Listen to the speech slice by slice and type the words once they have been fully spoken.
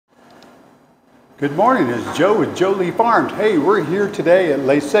Good morning, it's Joe with Jolie Farms. Hey, we're here today at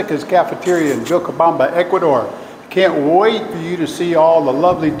Layseca's Cafeteria in Vilcabamba, Ecuador. Can't wait for you to see all the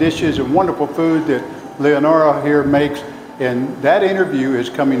lovely dishes and wonderful food that Leonora here makes. And that interview is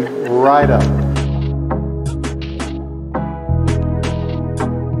coming right up.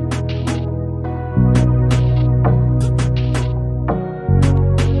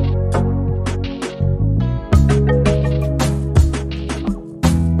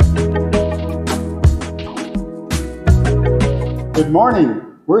 Good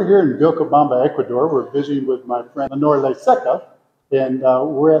morning. We're here in Vilcabamba, Ecuador. We're visiting with my friend Leonora Layseca, and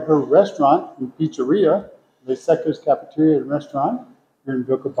we're at her restaurant and pizzeria, Layseca's Cafeteria and Restaurant here in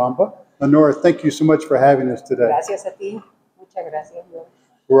Vilcabamba. Leonora, thank you so much for having us today. Gracias a ti. Muchas gracias.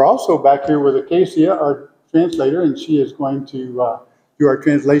 We're also back here with Acacia, our translator, and she is going to do our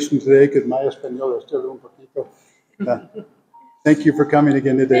translation today because my español is still un poquito. Thank you for coming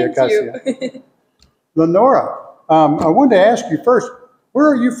again today, Acacia. You. Leonora, I wanted to ask you first, where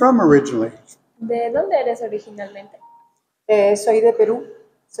are you from originally? ¿De dónde eres originalmente? Soy de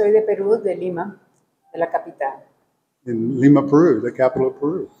Perú, de Lima, de la capital. In Lima, Peru, the capital of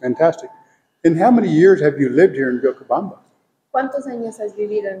Peru. Fantastic. And how many years have you lived here in Vilcabamba? ¿Cuántos años has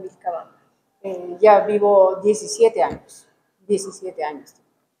vivido en Vilcabamba? Ya vivo 17 años. 17 años.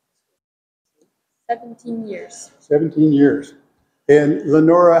 17 years. 17 years. And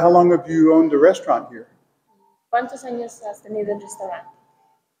Leonora, how long have you owned the restaurant here? ¿Cuántos años has tenido el restaurante?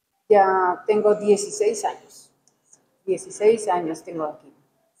 Ya tengo 16 años. 16 años tengo aquí.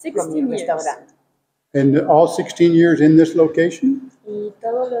 16 years. Restaurante. And all 16 years in this location? ¿Y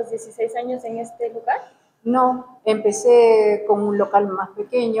todos los 16 años en este lugar? No, empecé con un local más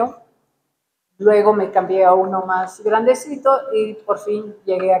pequeño, luego me cambié a uno más grandecito y por fin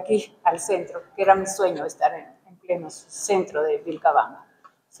llegué aquí al centro, que era mi sueño estar en pleno centro de Vilcabamba.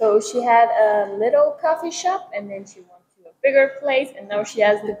 So she had a little coffee shop and then she went to a bigger place and now she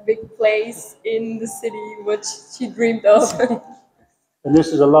has the big place in the city which she dreamed of. And this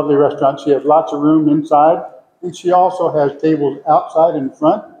is a lovely restaurant. She has lots of room inside, and she also has tables outside in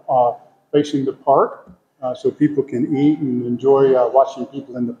front, facing the park, so people can eat and enjoy watching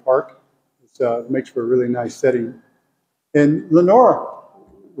people in the park. It makes for a really nice setting. And Leonora,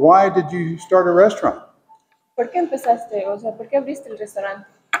 why did you start a restaurant? ¿Por qué empezaste? O sea, ¿por qué abriste el restaurante?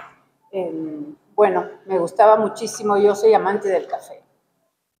 Bueno, me gustaba muchísimo, yo soy amante del café.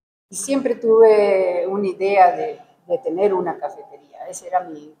 Y siempre tuve una idea de tener una cafetería, ese era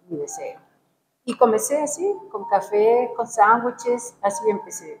mi deseo. Y comencé así, con café, con sándwiches, así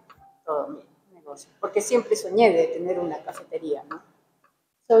empecé todo mi negocio, porque siempre soñé de tener una cafetería, ¿no?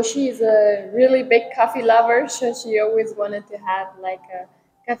 So she's a really big coffee lover, so she always wanted to have like a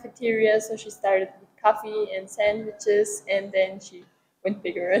cafeteria, so she started with coffee and sandwiches, and then she went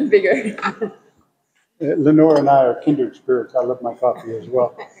bigger and bigger. Lenora and I are kindred spirits. I love my coffee as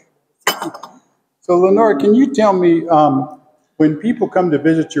well. So Lenora, can you tell me, when people come to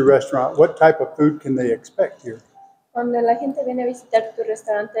visit your restaurant, what type of food can they expect here? Cuando la gente viene a visitar tu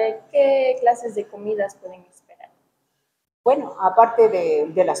restaurante, ¿qué clases de comidas pueden esperar? Bueno, aparte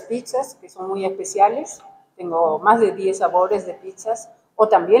de las pizzas, que son muy especiales, tengo más de 10 sabores de pizzas, o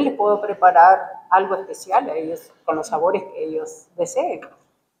también les puedo preparar algo especial a ellos, con los sabores que ellos deseen.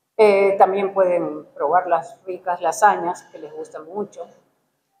 También pueden probar las ricas lasañas, que les gustan mucho.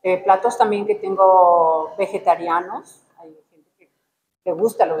 Platos también que tengo vegetarianos, hay gente que le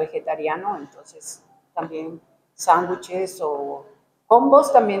gusta lo vegetariano, entonces también sándwiches o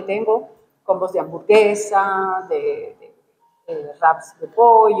combos también tengo, combos de hamburguesa, de wraps de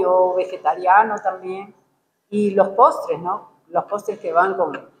pollo, vegetariano también, y los postres, ¿no? Los postres que van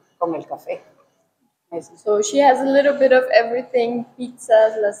con el café. So she has a little bit of everything,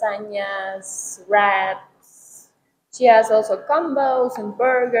 pizzas, lasagnas, wraps. She has also combos and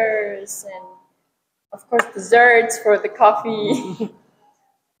burgers and, of course, desserts for the coffee.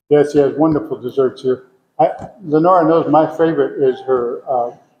 Yes, she has wonderful desserts here. Lenora knows my favorite is her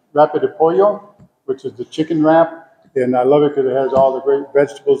wrap de pollo, which is the chicken wrap. And I love it because it has all the great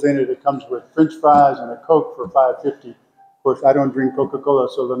vegetables in it. It comes with French fries and a Coke for $5.50. Of course, I don't drink Coca-Cola,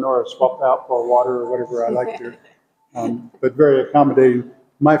 so Lenora swapped out for water or whatever I like to. But very accommodating.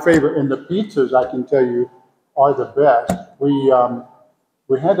 My favorite, and the pizzas, I can tell you, are the best. We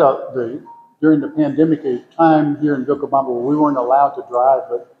had during the pandemic a time here in Vilcabamba where we weren't allowed to drive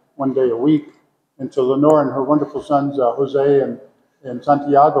but one day a week. And so Lenora and her wonderful sons, Jose and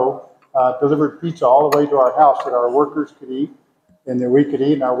Santiago, delivered pizza all the way to our house that our workers could eat, and that we could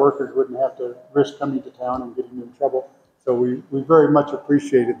eat, and our workers wouldn't have to risk coming to town and getting in trouble. So we very much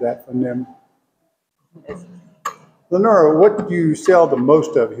appreciated that from them. Lenora, what do you sell the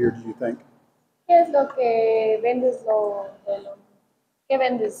most of here, do you think? ¿Qué es lo que vendes qué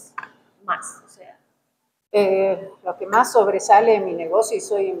vendes más? O sea, Lo que más sobresale en mi negocio, y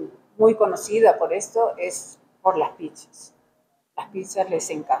soy muy conocida por esto, es por las pizzas. Las pizzas les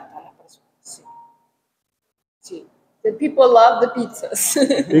encantan a las personas, sí. Sí. the people love the pizzas.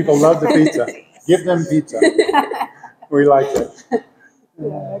 People love the pizza. Give them pizza. We like it.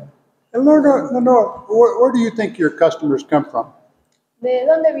 And Lenore, where do you think your customers come from? ¿De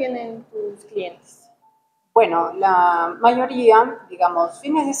dónde vienen tus clientes? Bueno, la mayoría, digamos,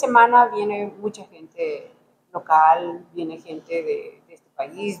 fines de semana viene mucha gente local, viene gente de este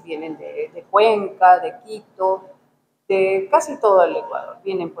país, vienen de Cuenca, de Quito, de casi todo el Ecuador,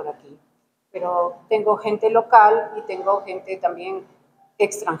 vienen por aquí. Pero tengo gente local y tengo gente también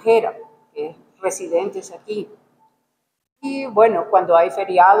extranjera, residentes aquí. Y bueno, cuando hay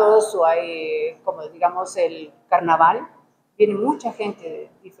feriados o hay, como digamos, el carnaval, viene mucha gente de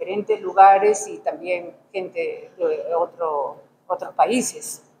diferentes lugares y también gente de otros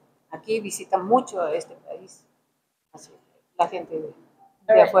países. Aquí visitan mucho este país, así, la gente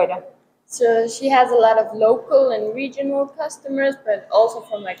de afuera. So she has a lot of local and regional customers, but also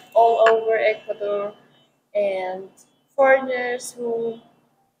from like all over Ecuador, and foreigners who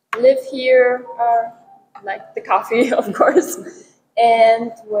live here are like the coffee, of course.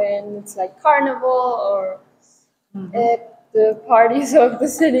 And when it's like carnival or the parties of the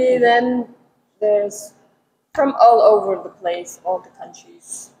city, then there's from all over the place, all the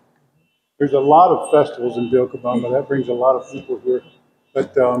countries. There's a lot of festivals in Vilcabamba. That brings a lot of people here.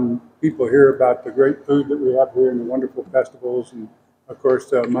 But people hear about the great food that we have here and the wonderful festivals. And, of course,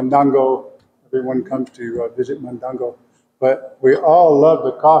 Mandango. Everyone comes to visit Mandango. But we all love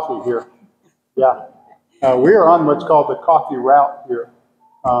the coffee here. Yeah. We are on what's called the coffee route here.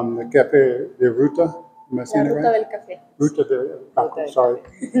 The Café de Ruta. Am I saying it Ruta right? del Café. Ruta de, sorry.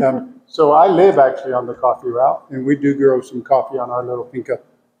 So I live actually on the coffee route, and we do grow some coffee on our little finca.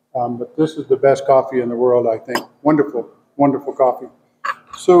 But this is the best coffee in the world, I think. Wonderful, wonderful coffee.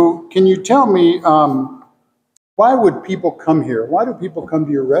 So can you tell me, why would people come here? Why do people come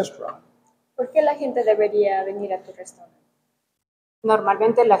to your restaurant? ¿Por qué la gente debería venir a tu restaurante?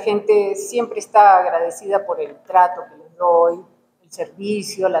 Normalmente la gente siempre está agradecida por el trato que les doy, el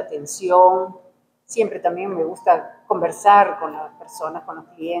servicio, la atención. Siempre también me gusta conversar con las personas, con los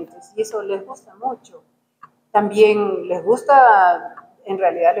clientes, y eso les gusta mucho. También les gusta, en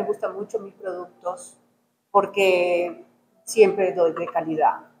realidad les gustan mucho mis productos, porque siempre doy de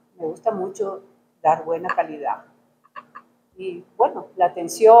calidad. Me gusta mucho dar buena calidad. Y bueno, la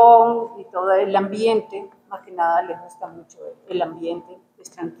atención y todo el ambiente, más que nada les gusta mucho el ambiente,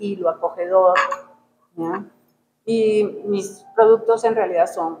 es tranquilo, acogedor, ¿ya? Y mis productos en realidad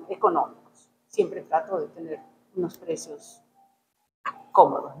son económicos. Siempre trato de tener unos precios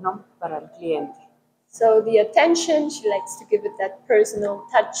cómodos, ¿no? Para el cliente. So the attention, she likes to give it that personal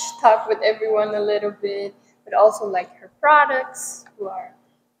touch, talk with everyone a little bit, but also like her products, who are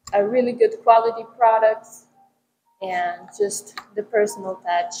really good quality products, and just the personal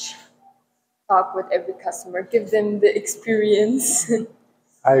touch, talk with every customer, give them the experience.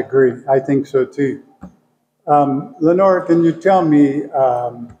 I agree. I think so too. Lenore, can you tell me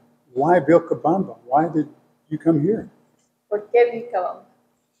why Vilcabamba? Why did you come here? ¿Por qué Vilcabamba?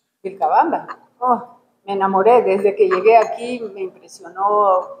 Vilcabamba. Oh, me enamoré desde que llegué aquí, me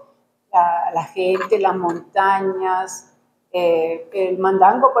impresionó la gente, las montañas. El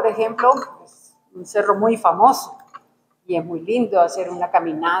Mandango, por ejemplo, es un cerro muy famoso y es muy lindo hacer una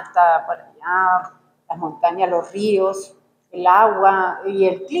caminata para allá, las montañas, los ríos, el agua y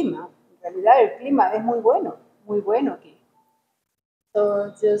el clima. En realidad el clima es muy bueno aquí.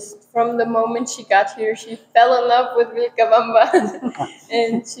 So just from the moment she got here, she fell in love with Vilcabamba.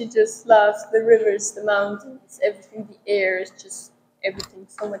 And she just loves the rivers, the mountains, everything, the air is just everything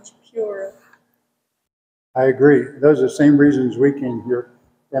so much pure. I agree. Those are the same reasons we came here.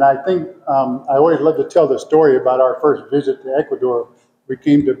 And I think I always love to tell the story about our first visit to Ecuador. We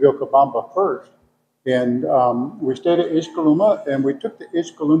came to Vilcabamba first. And we stayed at Izcaluma, and we took the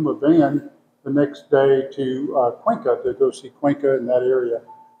Izcaluma van the next day to Cuenca to go see Cuenca in that area.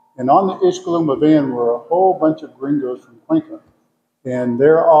 And on the Izcaluma van were a whole bunch of gringos from Cuenca. And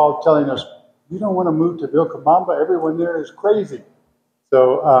they're all telling us, you don't want to move to Vilcabamba, everyone there is crazy.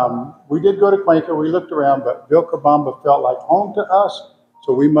 So we did go to Cuenca, we looked around, but Vilcabamba felt like home to us,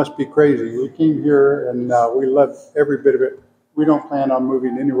 so we must be crazy. We came here and we loved every bit of it. We don't plan on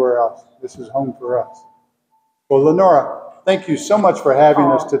moving anywhere else. This is home for us. Well, Lenora, thank you so much for having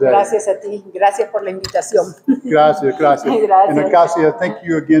us today. Gracias a ti, gracias por la invitación. Gracias, gracias. Gracias. And Acacia, thank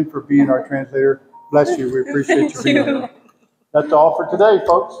you again for being our translator. Bless you, we appreciate you being here. That's all for today,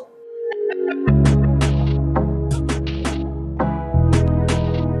 folks.